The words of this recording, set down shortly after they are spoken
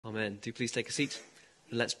Amen. Do please take a seat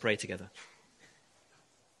and let's pray together.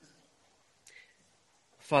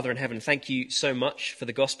 Father in heaven, thank you so much for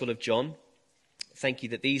the Gospel of John. Thank you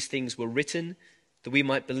that these things were written that we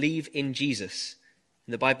might believe in Jesus,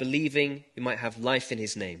 and that by believing we might have life in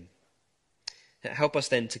his name. Help us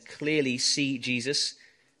then to clearly see Jesus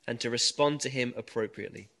and to respond to him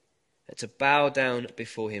appropriately, to bow down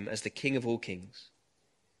before him as the King of all kings.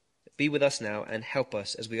 Be with us now and help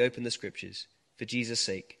us as we open the Scriptures. For Jesus'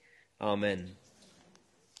 sake, amen.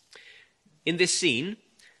 In this scene,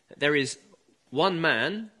 there is one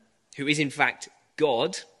man who is in fact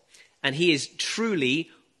God, and he is truly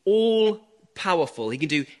all-powerful. He can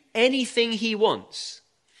do anything he wants,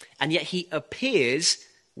 and yet he appears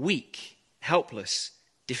weak, helpless,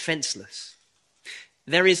 defenseless.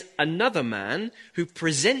 There is another man who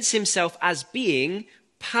presents himself as being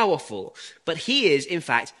powerful, but he is, in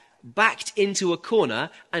fact, backed into a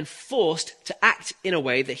corner and forced to act in a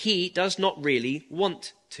way that he does not really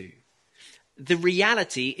want to. The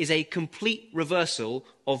reality is a complete reversal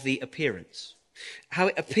of the appearance. How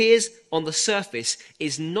it appears on the surface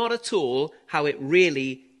is not at all how it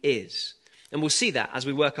really is. And we'll see that as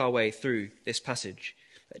we work our way through this passage.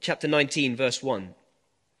 Chapter 19, verse 1.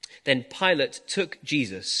 Then Pilate took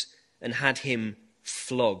Jesus and had him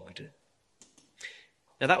flogged.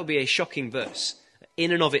 Now that would be a shocking verse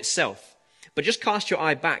in and of itself. But just cast your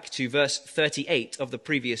eye back to verse 38 of the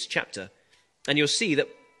previous chapter, and you'll see that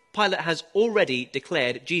Pilate has already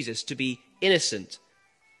declared Jesus to be innocent.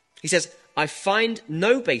 He says, I find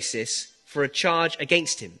no basis for a charge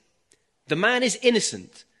against him. The man is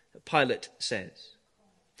innocent, Pilate says.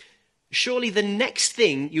 Surely the next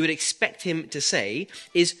thing you would expect him to say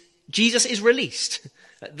is, Jesus is released.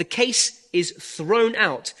 The case is thrown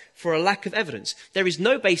out for a lack of evidence. There is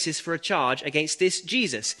no basis for a charge against this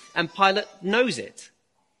Jesus, and Pilate knows it.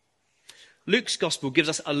 Luke's gospel gives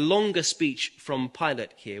us a longer speech from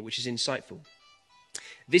Pilate here, which is insightful.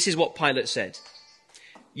 This is what Pilate said.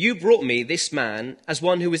 You brought me this man as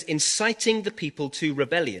one who was inciting the people to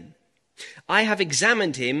rebellion. I have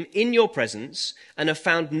examined him in your presence and have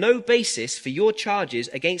found no basis for your charges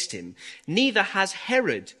against him. Neither has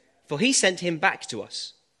Herod, for he sent him back to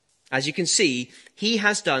us. As you can see, he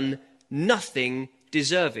has done nothing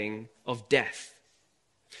deserving of death.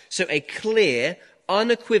 So a clear,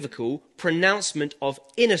 unequivocal pronouncement of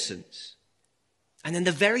innocence. And then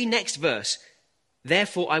the very next verse,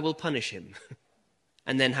 therefore I will punish him,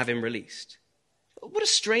 and then have him released. What a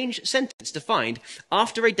strange sentence to find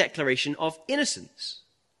after a declaration of innocence.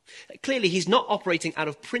 Clearly, he's not operating out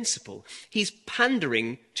of principle. He's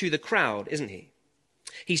pandering to the crowd, isn't he?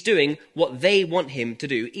 He's doing what they want him to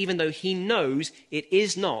do, even though he knows it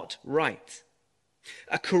is not right.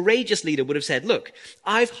 A courageous leader would have said, look,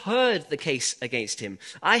 I've heard the case against him.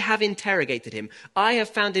 I have interrogated him. I have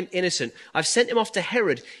found him innocent. I've sent him off to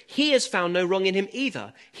Herod. He has found no wrong in him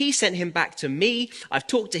either. He sent him back to me. I've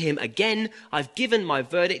talked to him again. I've given my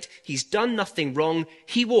verdict. He's done nothing wrong.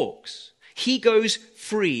 He walks. He goes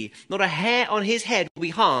free. Not a hair on his head will be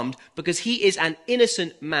harmed because he is an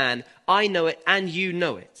innocent man. I know it and you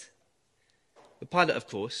know it. But Pilate, of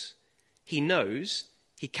course, he knows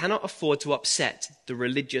he cannot afford to upset the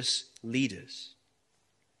religious leaders.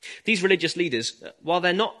 These religious leaders, while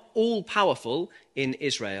they're not all powerful in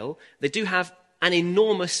Israel, they do have an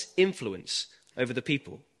enormous influence over the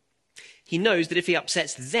people. He knows that if he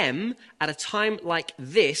upsets them at a time like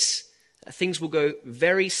this, things will go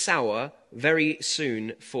very sour very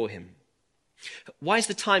soon for him. Why is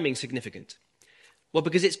the timing significant? Well,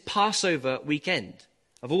 because it's Passover weekend.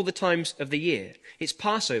 Of all the times of the year, it's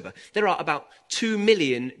Passover. There are about 2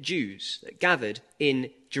 million Jews gathered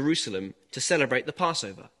in Jerusalem to celebrate the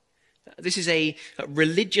Passover. This is a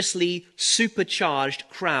religiously supercharged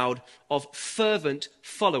crowd of fervent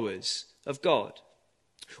followers of God.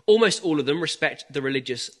 Almost all of them respect the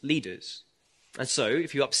religious leaders. And so,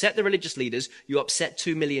 if you upset the religious leaders, you upset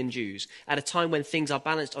 2 million Jews at a time when things are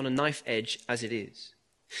balanced on a knife edge as it is.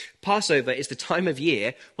 Passover is the time of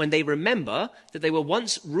year when they remember that they were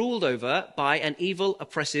once ruled over by an evil,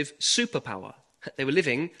 oppressive superpower. They were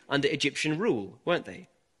living under Egyptian rule, weren't they?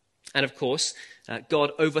 And of course,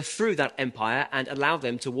 God overthrew that empire and allowed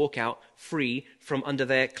them to walk out free from under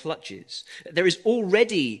their clutches. There is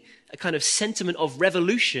already a kind of sentiment of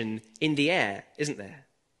revolution in the air, isn't there?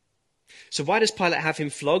 So why does Pilate have him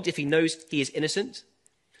flogged if he knows he is innocent?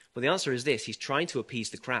 Well, the answer is this. He's trying to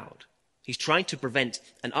appease the crowd. He's trying to prevent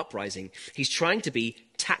an uprising. He's trying to be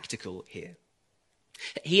tactical here.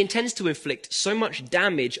 He intends to inflict so much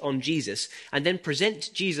damage on Jesus and then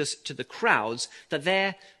present Jesus to the crowds that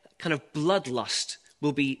their kind of bloodlust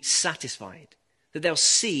will be satisfied. that they'll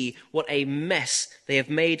see what a mess they have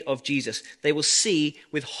made of Jesus. They will see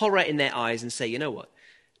with horror in their eyes and say, you know what?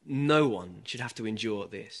 No one should have to endure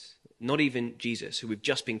this. Not even Jesus, who we've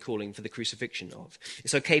just been calling for the crucifixion of.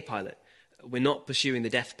 It's okay, Pilate. We're not pursuing the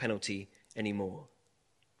death penalty anymore.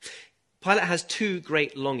 Pilate has two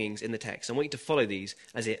great longings in the text. I want you to follow these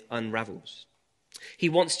as it unravels. He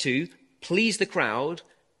wants to please the crowd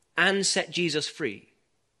and set Jesus free.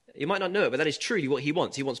 You might not know it, but that is truly what he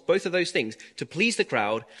wants. He wants both of those things, to please the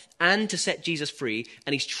crowd and to set Jesus free.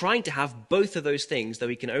 And he's trying to have both of those things, though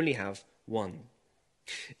he can only have one.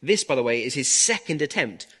 This, by the way, is his second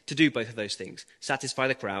attempt to do both of those things, satisfy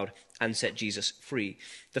the crowd and set Jesus free.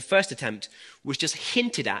 The first attempt was just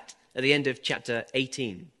hinted at the end of chapter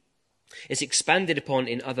 18. It's expanded upon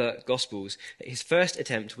in other Gospels. His first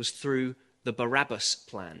attempt was through the Barabbas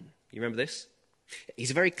plan. You remember this?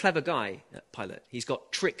 He's a very clever guy, Pilate. He's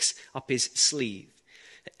got tricks up his sleeve.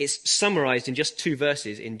 It's summarized in just 2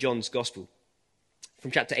 verses in John's Gospel.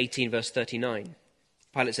 From chapter 18, verse 39,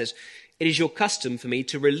 Pilate says, "It is your custom for me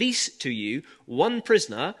to release to you one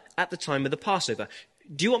prisoner at the time of the Passover.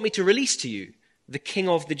 Do you want me to release to you the King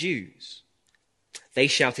of the Jews?" They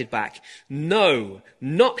shouted back, "No,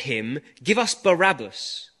 not him. Give us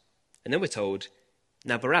Barabbas." And then we're told,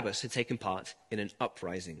 now Barabbas had taken part in an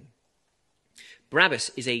uprising.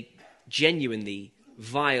 Barabbas is a genuinely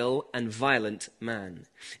vile and violent man.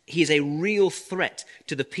 He is a real threat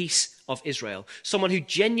to the peace of Israel, someone who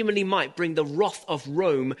genuinely might bring the wrath of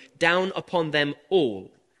Rome down upon them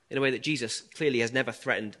all in a way that Jesus clearly has never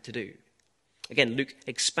threatened to do. Again, Luke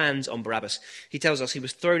expands on Barabbas. He tells us he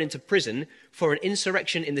was thrown into prison for an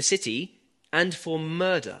insurrection in the city and for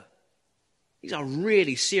murder. These are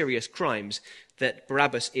really serious crimes that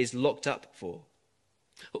Barabbas is locked up for.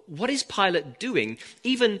 What is Pilate doing,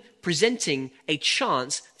 even presenting a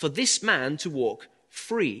chance for this man to walk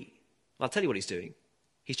free? I'll tell you what he's doing.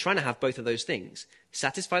 He's trying to have both of those things,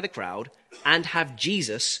 satisfy the crowd and have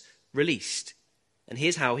Jesus released. And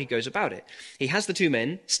here's how he goes about it. He has the two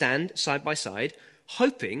men stand side by side,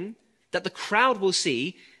 hoping that the crowd will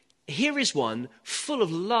see, here is one full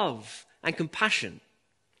of love and compassion.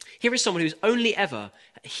 Here is someone who's only ever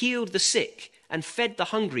healed the sick and fed the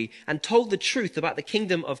hungry and told the truth about the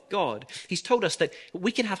kingdom of God. He's told us that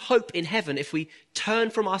we can have hope in heaven if we turn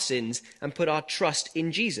from our sins and put our trust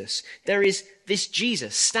in Jesus. There is this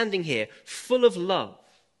Jesus standing here full of love.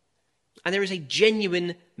 And there is a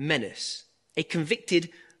genuine menace, a convicted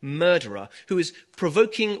murderer who is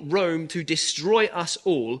provoking Rome to destroy us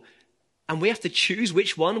all. And we have to choose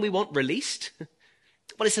which one we want released?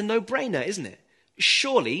 Well, it's a no-brainer, isn't it?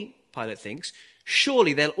 Surely, Pilate thinks,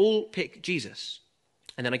 surely they'll all pick Jesus.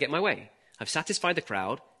 And then I get my way. I've satisfied the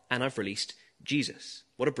crowd and I've released Jesus.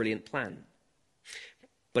 What a brilliant plan.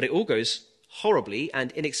 But it all goes horribly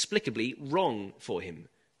and inexplicably wrong for him.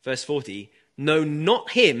 Verse 40, "No,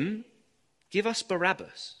 not him. Give us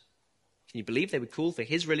Barabbas." Can you believe they would call for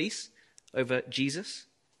his release over Jesus?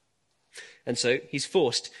 And so he's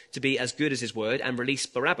forced to be as good as his word and release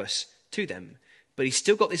Barabbas to them. But he's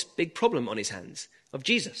still got this big problem on his hands of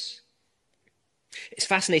Jesus. It's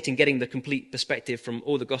fascinating getting the complete perspective from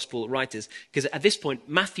all the gospel writers, because at this point,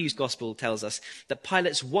 Matthew's gospel tells us that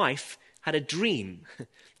Pilate's wife had a dream,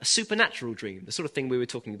 a supernatural dream, the sort of thing we were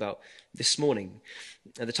talking about this morning,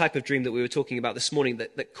 the type of dream that we were talking about this morning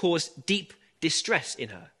that caused deep distress in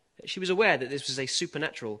her. She was aware that this was a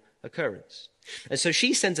supernatural occurrence. And so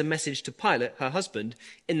she sends a message to Pilate, her husband,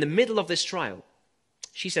 in the middle of this trial.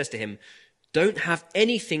 She says to him, "Don't have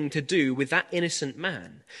anything to do with that innocent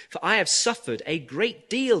man, for I have suffered a great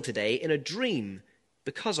deal today in a dream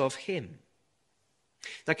because of him."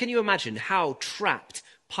 Now, can you imagine how trapped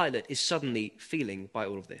Pilate is suddenly feeling by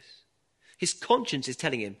all of this? His conscience is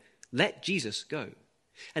telling him, let Jesus go.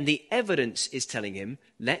 And the evidence is telling him,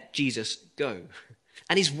 let Jesus go.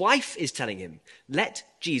 And his wife is telling him, let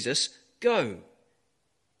Jesus go.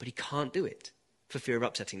 But he can't do it for fear of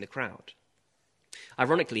upsetting the crowd.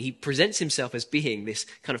 Ironically, he presents himself as being this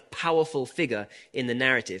kind of powerful figure in the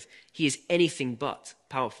narrative. He is anything but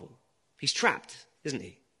powerful. He's trapped, isn't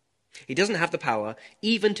he? He doesn't have the power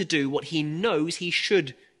even to do what he knows he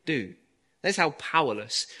should do. That's how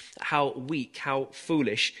powerless, how weak, how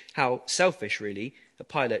foolish, how selfish, really,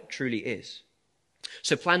 Pilate truly is.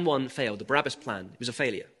 So plan 1 failed. The Barabbas plan was a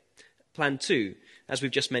failure. Plan 2, as we've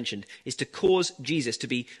just mentioned, is to cause Jesus to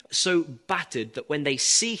be so battered that when they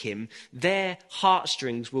see him, their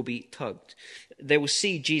heartstrings will be tugged. They will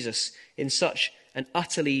see Jesus in such an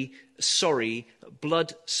utterly sorry,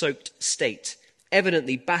 blood-soaked state,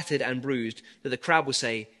 evidently battered and bruised, that the crowd will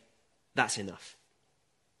say, that's enough.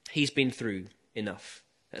 He's been through enough.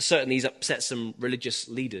 Certainly he's upset some religious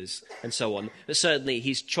leaders and so on. But certainly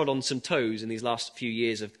he's trod on some toes in these last few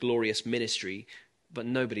years of glorious ministry. But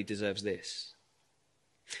nobody deserves this.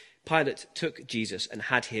 Pilate took Jesus and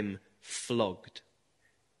had him flogged.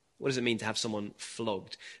 What does it mean to have someone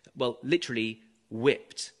flogged? Well, literally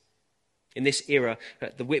whipped. In this era,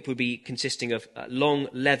 the whip would be consisting of long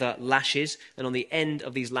leather lashes, and on the end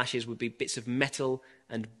of these lashes would be bits of metal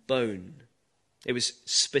and bone. It was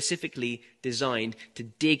specifically designed to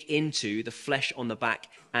dig into the flesh on the back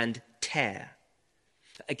and tear.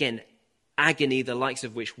 Again, agony the likes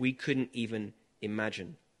of which we couldn't even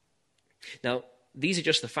imagine. Now, these are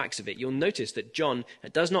just the facts of it. You'll notice that John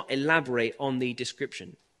does not elaborate on the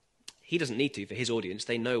description. He doesn't need to for his audience.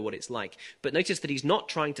 They know what it's like. But notice that he's not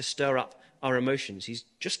trying to stir up our emotions. He's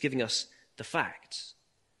just giving us the facts.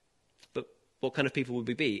 But what kind of people would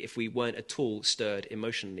we be if we weren't at all stirred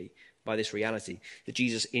emotionally by this reality, that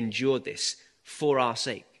Jesus endured this for our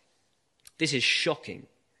sake? This is shocking.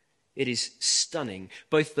 It is stunning.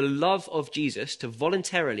 Both the love of Jesus to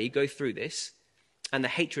voluntarily go through this and the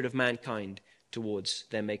hatred of mankind towards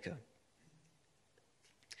their Maker.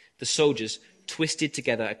 The soldiers twisted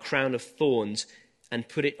together a crown of thorns and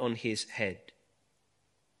put it on his head.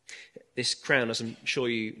 This crown, as I'm sure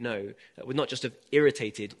you know, would not just have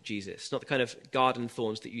irritated Jesus, not the kind of garden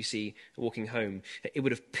thorns that you see walking home. It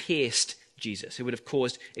would have pierced Jesus. It would have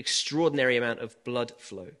caused extraordinary amount of blood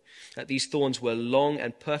flow. These thorns were long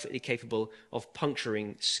and perfectly capable of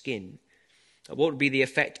puncturing skin. What would be the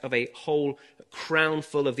effect of a whole crown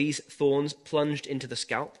full of these thorns plunged into the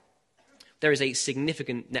scalp? There is a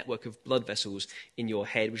significant network of blood vessels in your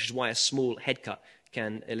head, which is why a small head cut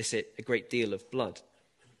can elicit a great deal of blood.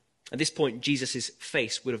 At this point, Jesus'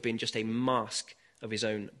 face would have been just a mask of his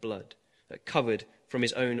own blood, covered from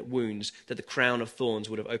his own wounds that the crown of thorns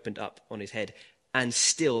would have opened up on his head. And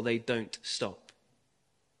still they don't stop.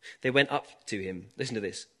 They went up to him, listen to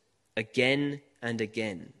this, again and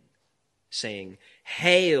again, saying,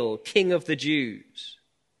 "Hail, King of the Jews."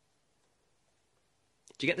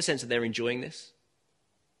 Do you get the sense that they're enjoying this?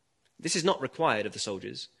 This is not required of the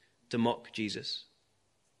soldiers to mock Jesus.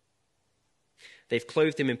 They've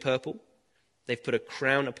clothed him in purple. They've put a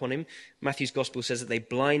crown upon him. Matthew's gospel says that they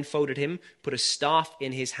blindfolded him, put a staff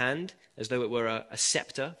in his hand as though it were a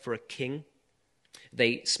scepter for a king.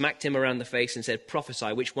 They smacked him around the face and said,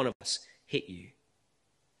 "Prophesy, which one of us hit you?"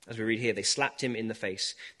 As we read here, they slapped him in the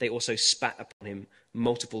face. They also spat upon him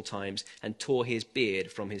multiple times and tore his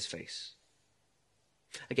beard from his face.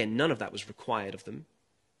 Again, none of that was required of them.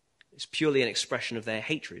 It's purely an expression of their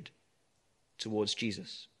hatred towards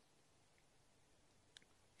Jesus.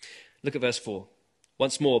 Look at verse 4.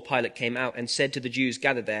 Once more, Pilate came out and said to the Jews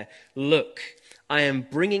gathered there, "Look, I am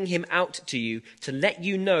bringing him out to you to let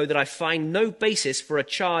you know that I find no basis for a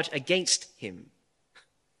charge against him."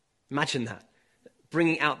 Imagine that.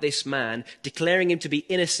 Bringing out this man, declaring him to be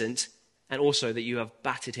innocent, and also that you have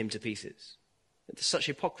battered him to pieces. It's such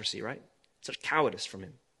hypocrisy, right? Such cowardice from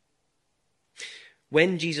him.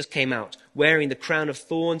 When Jesus came out, wearing the crown of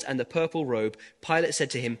thorns and the purple robe, Pilate said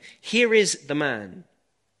to him, "Here is the man."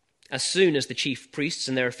 As soon as the chief priests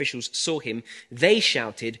and their officials saw him, they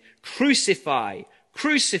shouted, "Crucify!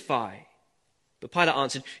 Crucify!" But Pilate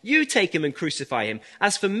answered, "You take him and crucify him.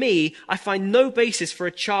 As for me, I find no basis for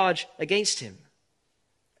a charge against him."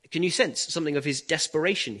 Can you sense something of his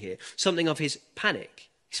desperation here? Something of his panic?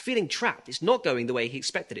 He's feeling trapped. It's not going the way he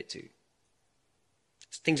expected it to.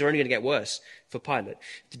 Things are only going to get worse for Pilate.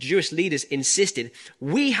 The Jewish leaders insisted,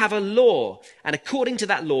 "We have a law, and according to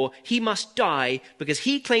that law, he must die because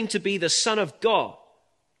he claimed to be the Son of God."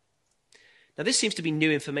 Now, this seems to be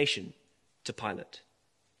new information to Pilate.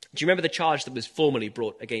 Do you remember the charge that was formally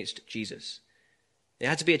brought against Jesus? It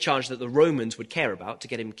had to be a charge that the Romans would care about to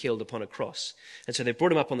get him killed upon a cross. And so they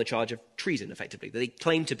brought him up on the charge of treason, effectively, that he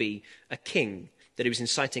claimed to be a king, that he was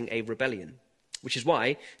inciting a rebellion. Which is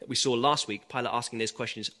why we saw last week Pilate asking those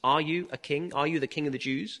questions, "Are you a king? Are you the king of the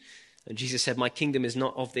Jews?" And Jesus said, "My kingdom is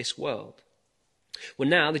not of this world." Well,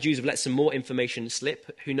 now the Jews have let some more information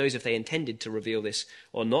slip. Who knows if they intended to reveal this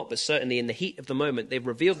or not, but certainly in the heat of the moment, they've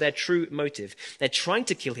revealed their true motive. They're trying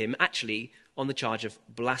to kill him actually on the charge of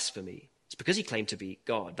blasphemy. It's because he claimed to be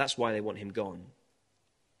God. That's why they want him gone.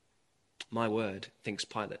 My word, thinks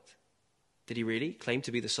Pilate. Did he really claim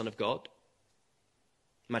to be the Son of God?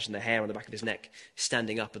 Imagine the hair on the back of his neck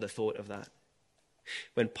standing up at the thought of that.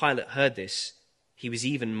 When Pilate heard this, he was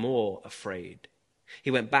even more afraid.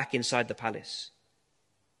 He went back inside the palace.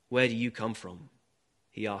 "Where do you come from?"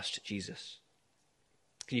 he asked Jesus.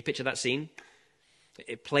 Can you picture that scene?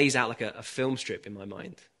 It plays out like a film strip in my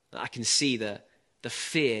mind. I can see the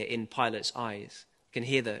fear in Pilate's eyes. I can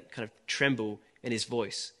hear the kind of tremble in his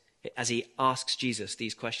voice as he asks Jesus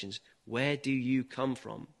these questions. Where do you come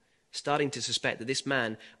from? Starting to suspect that this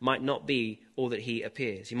man might not be all that he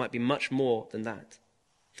appears. He might be much more than that.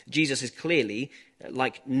 Jesus is clearly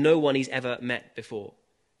like no one he's ever met before.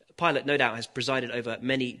 Pilate, no doubt, has presided over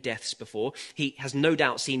many deaths before. He has no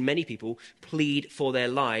doubt seen many people plead for their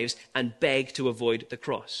lives and beg to avoid the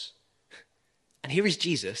cross. And here is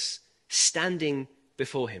Jesus standing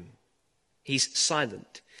before him. He's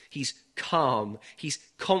silent. He's calm. He's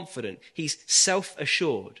confident. He's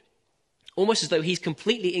self-assured. Almost as though he's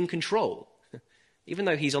completely in control, even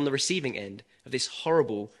though he's on the receiving end of this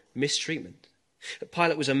horrible mistreatment.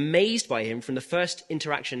 Pilate was amazed by him from the first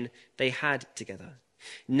interaction they had together.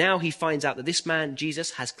 Now he finds out that this man,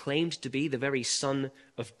 Jesus, has claimed to be the very Son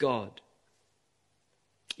of God.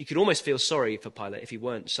 You could almost feel sorry for Pilate if he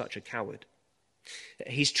weren't such a coward.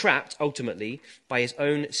 He's trapped, ultimately, by his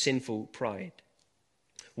own sinful pride.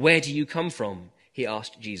 Where do you come from? He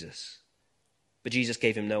asked Jesus. But Jesus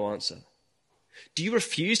gave him no answer. Do you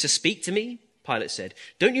refuse to speak to me? Pilate said.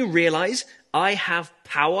 Don't you realize I have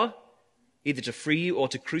power either to free you or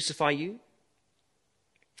to crucify you?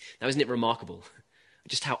 Now, isn't it remarkable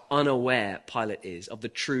just how unaware Pilate is of the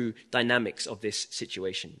true dynamics of this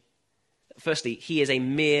situation? Firstly, he is a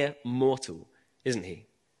mere mortal, isn't he?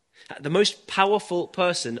 The most powerful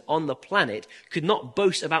person on the planet could not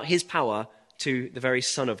boast about his power to the very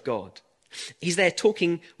Son of God. He's there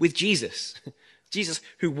talking with Jesus. Jesus,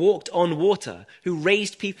 who walked on water, who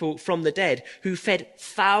raised people from the dead, who fed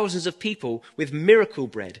thousands of people with miracle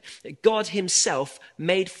bread. God himself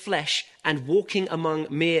made flesh and walking among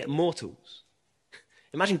mere mortals.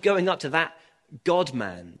 Imagine going up to that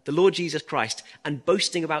God-man, the Lord Jesus Christ, and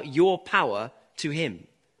boasting about your power to him.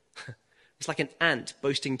 It's like an ant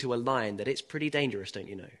boasting to a lion that it's pretty dangerous, don't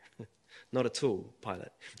you know? Not at all,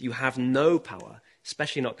 Pilate. You have no power,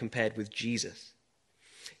 especially not compared with Jesus.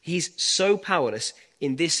 He's so powerless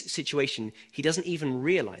in this situation, he doesn't even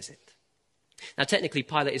realize it. Now, technically,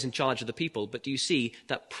 Pilate is in charge of the people, but do you see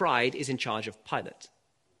that pride is in charge of Pilate?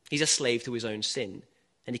 He's a slave to his own sin,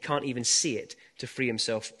 and he can't even see it to free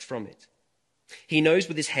himself from it. He knows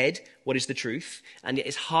with his head what is the truth, and yet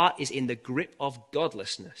his heart is in the grip of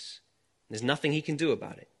godlessness. There's nothing he can do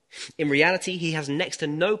about it. In reality, he has next to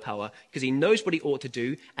no power because he knows what he ought to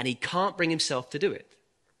do, and he can't bring himself to do it.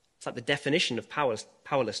 It's like the definition of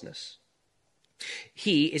powerlessness.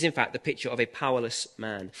 He is, in fact, the picture of a powerless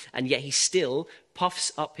man, and yet he still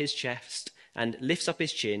puffs up his chest and lifts up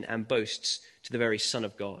his chin and boasts to the very Son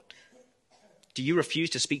of God. Do you refuse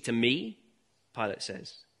to speak to me? Pilate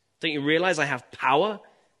says. Don't you realize I have power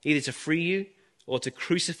either to free you or to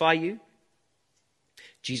crucify you?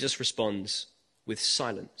 Jesus responds with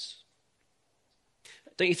silence.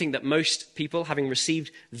 Don't you think that most people, having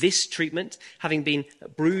received this treatment, having been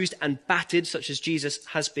bruised and battered such as Jesus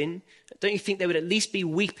has been, don't you think they would at least be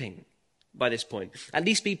weeping by this point? At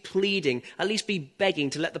least be pleading, at least be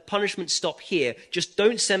begging to let the punishment stop here. Just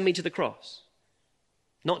don't send me to the cross.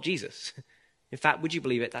 Not Jesus. In fact, would you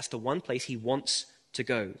believe it? That's the one place he wants to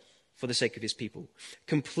go for the sake of his people.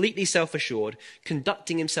 Completely self-assured,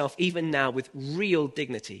 conducting himself even now with real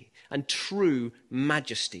dignity and true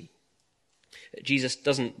majesty. Jesus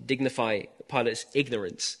doesn't dignify Pilate's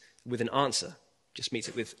ignorance with an answer, just meets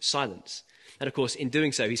it with silence. And of course, in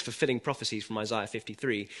doing so, he's fulfilling prophecies from Isaiah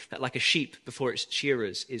 53, that like a sheep before its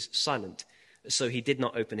shearers is silent, so he did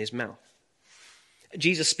not open his mouth.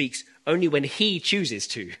 Jesus speaks only when he chooses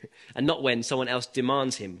to, and not when someone else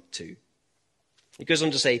demands him to. He goes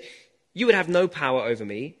on to say, you would have no power over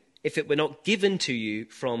me if it were not given to you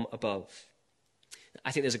from above.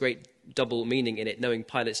 I think there's a great double meaning in it, knowing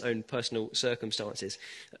Pilate's own personal circumstances.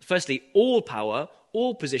 Firstly, all power,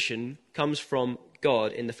 all position comes from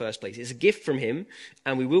God in the first place. It's a gift from him,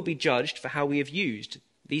 and we will be judged for how we have used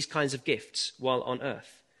these kinds of gifts while on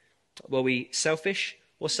earth. Were we selfish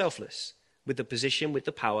or selfless with the position, with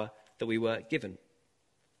the power that we were given?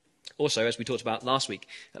 Also, as we talked about last week,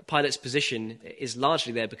 Pilate's position is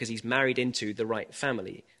largely there because he's married into the right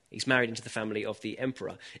family. He's married into the family of the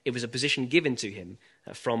emperor. It was a position given to him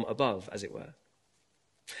from above, as it were.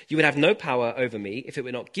 You would have no power over me if it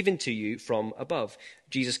were not given to you from above.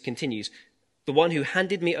 Jesus continues, the one who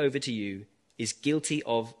handed me over to you is guilty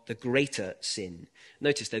of the greater sin.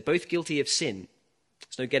 Notice they're both guilty of sin.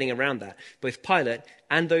 There's no getting around that. Both Pilate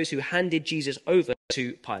and those who handed Jesus over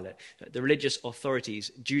to Pilate, the religious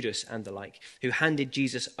authorities, Judas and the like, who handed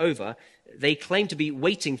Jesus over, they claimed to be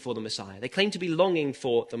waiting for the Messiah. They claimed to be longing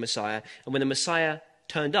for the Messiah. And when the Messiah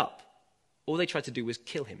turned up, all they tried to do was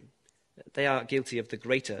kill him. They are guilty of the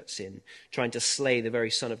greater sin, trying to slay the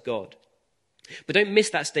very Son of God. But don't miss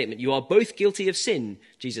that statement. You are both guilty of sin,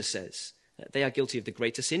 Jesus says. They are guilty of the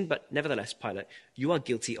greater sin, but nevertheless, Pilate, you are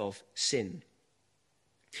guilty of sin.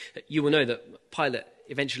 You will know that Pilate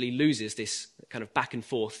eventually loses this kind of back and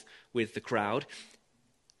forth with the crowd,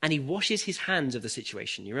 and he washes his hands of the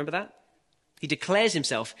situation. You remember that? He declares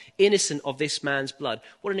himself innocent of this man's blood.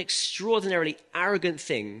 What an extraordinarily arrogant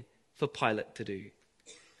thing for Pilate to do.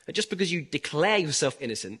 And just because you declare yourself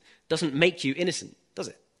innocent doesn't make you innocent, does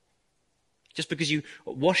it? Just because you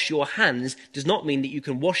wash your hands does not mean that you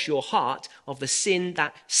can wash your heart of the sin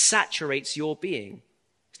that saturates your being.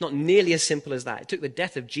 It's not nearly as simple as that. It took the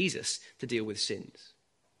death of Jesus to deal with sins.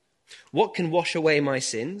 What can wash away my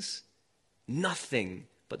sins? Nothing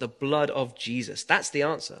but the blood of Jesus. That's the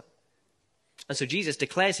answer. And so Jesus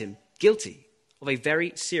declares him guilty of a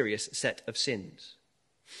very serious set of sins.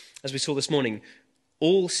 As we saw this morning,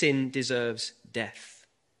 all sin deserves death.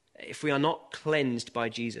 If we are not cleansed by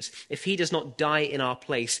Jesus, if he does not die in our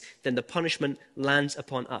place, then the punishment lands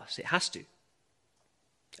upon us. It has to.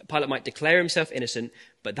 Pilate might declare himself innocent,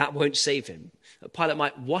 but that won't save him. Pilate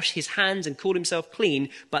might wash his hands and call himself clean,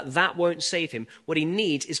 but that won't save him. What he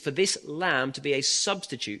needs is for this lamb to be a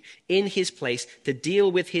substitute in his place to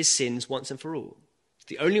deal with his sins once and for all. It's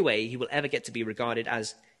the only way he will ever get to be regarded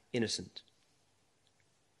as innocent.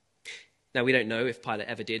 Now, we don't know if Pilate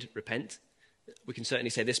ever did repent. We can certainly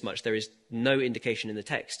say this much: there is no indication in the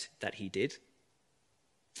text that he did.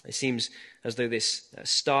 It seems as though this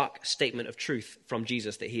stark statement of truth from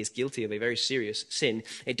Jesus, that he is guilty of a very serious sin,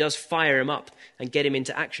 it does fire him up and get him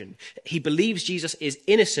into action. He believes Jesus is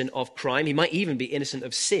innocent of crime. He might even be innocent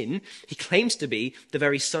of sin. He claims to be the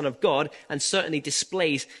very Son of God and certainly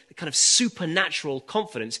displays a kind of supernatural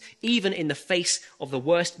confidence, even in the face of the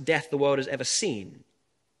worst death the world has ever seen.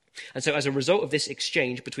 And so as a result of this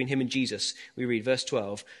exchange between him and Jesus, we read verse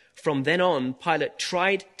 12, "From then on, Pilate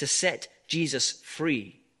tried to set Jesus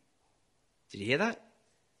free." Did you hear that?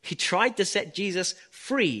 He tried to set Jesus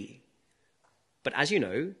free. But as you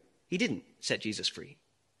know, he didn't set Jesus free.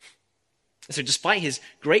 So despite his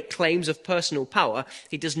great claims of personal power,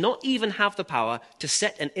 he does not even have the power to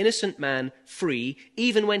set an innocent man free,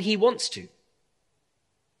 even when he wants to.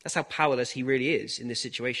 That's how powerless he really is in this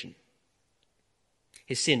situation.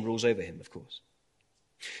 His sin rules over him, of course.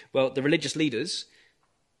 Well, the religious leaders,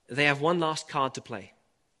 they have one last card to play.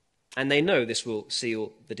 And they know this will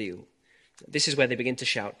seal the deal. This is where they begin to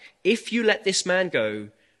shout, "If you let this man go,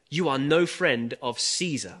 you are no friend of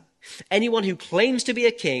Caesar. Anyone who claims to be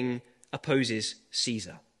a king opposes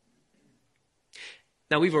Caesar."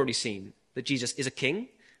 Now, we've already seen that Jesus is a king,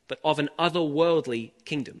 but of an otherworldly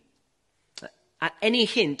kingdom. At any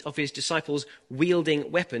hint of his disciples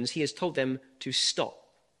wielding weapons, he has told them to stop.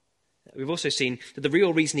 We've also seen that the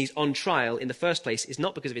real reason he's on trial in the first place is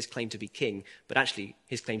not because of his claim to be king, but actually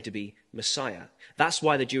his claim to be Messiah. That's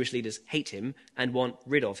why the Jewish leaders hate him and want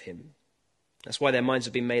rid of him. That's why their minds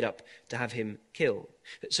have been made up to have him killed.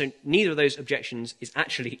 So neither of those objections is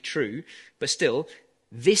actually true, but still,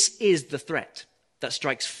 this is the threat that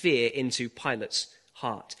strikes fear into Pilate's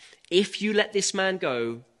heart. If you let this man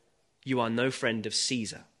go, you are no friend of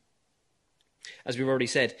Caesar. As we've already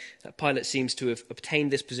said, Pilate seems to have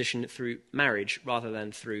obtained this position through marriage rather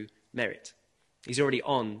than through merit. He's already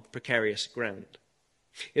on precarious ground.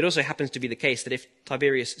 It also happens to be the case that if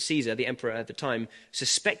Tiberius Caesar, the emperor at the time,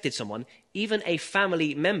 suspected someone, even a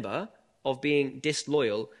family member, of being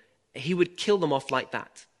disloyal, he would kill them off like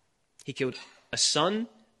that. He killed a son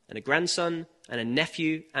and a grandson and a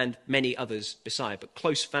nephew and many others beside, but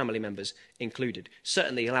close family members included.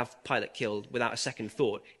 Certainly he'll have Pilate killed without a second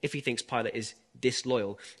thought if he thinks Pilate is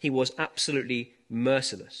disloyal. He was absolutely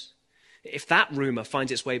merciless. If that rumor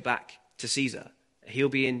finds its way back to Caesar, he'll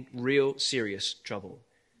be in real serious trouble.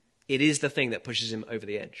 It is the thing that pushes him over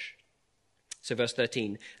the edge. So verse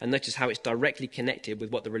 13, and notice how it's directly connected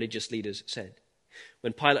with what the religious leaders said.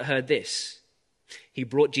 When Pilate heard this, he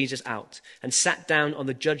brought Jesus out and sat down on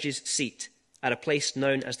the judge's seat at a place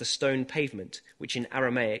known as the stone pavement, which in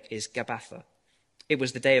Aramaic is Gabbatha. It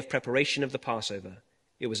was the day of preparation of the Passover.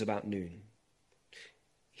 It was about noon.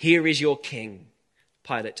 "Here is your king,"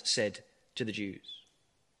 Pilate said to the Jews.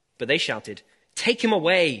 But they shouted, take him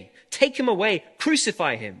away,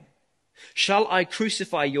 crucify him." "Shall I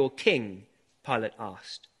crucify your king?" Pilate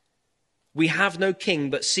asked. "We have no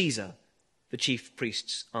king but Caesar," the chief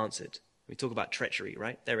priests answered. We talk about treachery,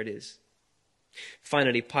 right? There it is.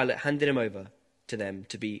 Finally, Pilate handed him over to them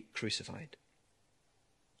to be crucified.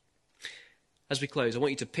 As we close, I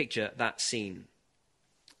want you to picture that scene.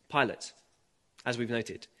 Pilate, as we've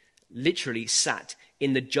noted, literally sat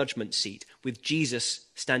in the judgment seat with Jesus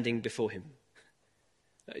standing before him.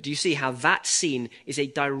 Do you see how that scene is a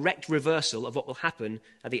direct reversal of what will happen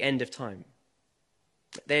at the end of time?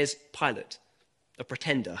 There's Pilate, a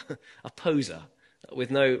pretender, a poser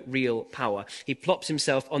with no real power. He plops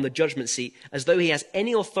himself on the judgment seat as though he has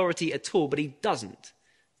any authority at all, but he doesn't.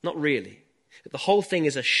 Not really. The whole thing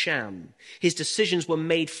is a sham. His decisions were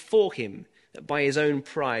made for him by his own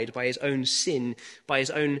pride, by his own sin, by his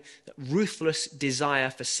own ruthless desire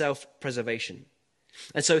for self-preservation.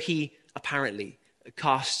 And so he apparently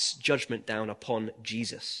casts judgment down upon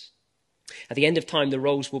Jesus. At the end of time, the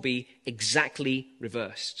roles will be exactly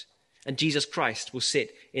reversed, and Jesus Christ will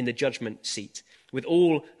sit in the judgment seat with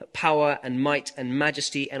all power and might and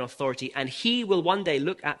majesty and authority, and he will one day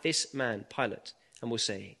look at this man, Pilate, and will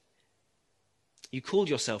say, "You called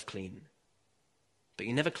yourself clean, but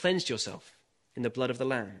you never cleansed yourself in the blood of the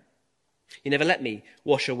Lamb. You never let me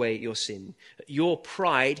wash away your sin. Your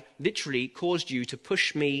pride literally caused you to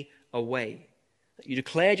push me away. You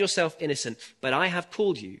declared yourself innocent, but I have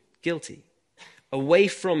called you guilty. Away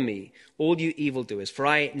from me, all you evildoers, for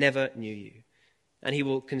I never knew you." And he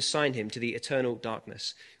will consign him to the eternal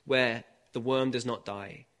darkness, where the worm does not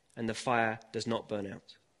die and the fire does not burn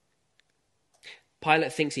out.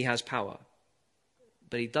 Pilate thinks he has power,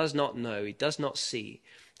 but he does not know, he does not see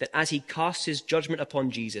that as he casts his judgment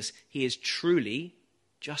upon Jesus, he is truly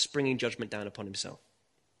just bringing judgment down upon himself.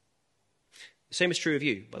 The same is true of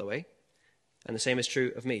you, by the way, and the same is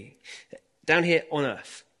true of me. Down here on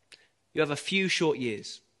earth, you have a few short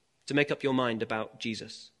years to make up your mind about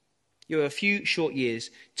Jesus. You have a few short years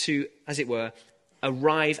to, as it were,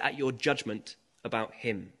 arrive at your judgment about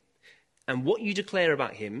him. And what you declare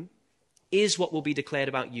about him is what will be declared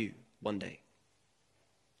about you one day.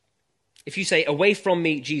 If you say, "Away from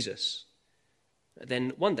me, Jesus,"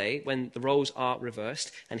 then one day when the roles are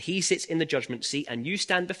reversed and he sits in the judgment seat and you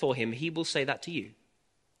stand before him, he will say that to you.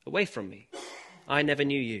 "Away from me, I never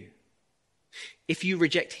knew you." If you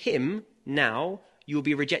reject him now, you will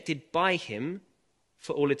be rejected by him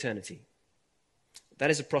for all eternity.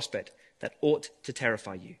 That is a prospect that ought to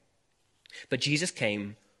terrify you. But Jesus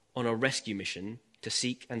came on a rescue mission to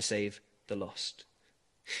seek and save the lost.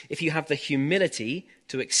 If you have the humility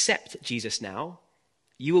to accept Jesus now,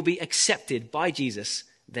 you will be accepted by Jesus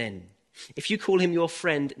then. If you call him your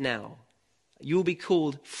friend now, you will be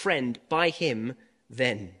called friend by him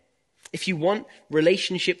then. If you want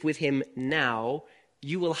relationship with him now,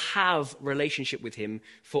 you will have relationship with him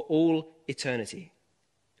for all eternity.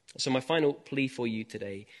 So my final plea for you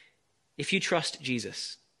today, if you trust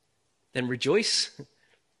Jesus, then rejoice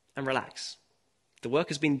and relax. The work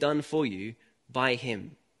has been done for you by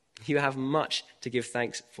him. You have much to give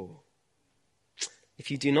thanks for.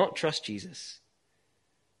 If you do not trust Jesus,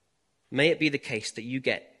 may it be the case that you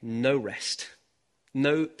get no rest,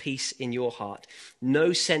 no peace in your heart,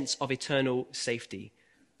 no sense of eternal safety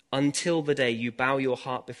until the day you bow your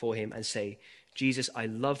heart before him and say, "Jesus, I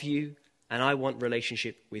love you and I want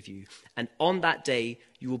relationship with you." And on that day,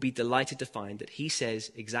 you will be delighted to find that he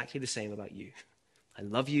says exactly the same about you. "I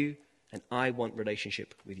love you and I want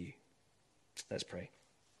relationship with you." Let's pray.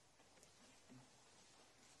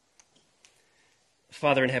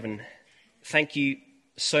 Father in heaven, thank you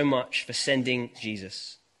so much for sending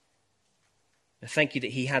Jesus. Thank you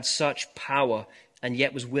that he had such power and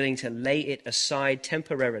yet was willing to lay it aside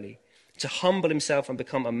temporarily, to humble himself and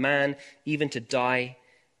become a man, even to die,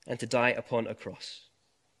 and to die upon a cross.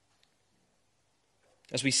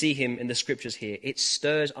 As we see him in the scriptures here, it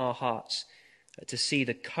stirs our hearts to see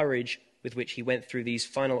the courage with which he went through these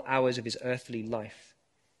final hours of his earthly life.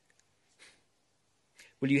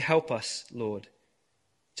 Will you help us, Lord,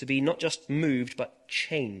 to be not just moved, but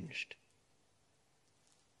changed?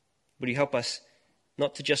 Will you help us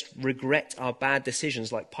not to just regret our bad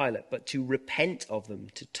decisions like Pilate, but to repent of them,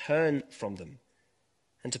 to turn from them,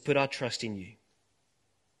 and to put our trust in you?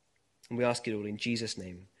 And we ask it all in Jesus'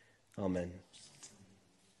 name. Amen.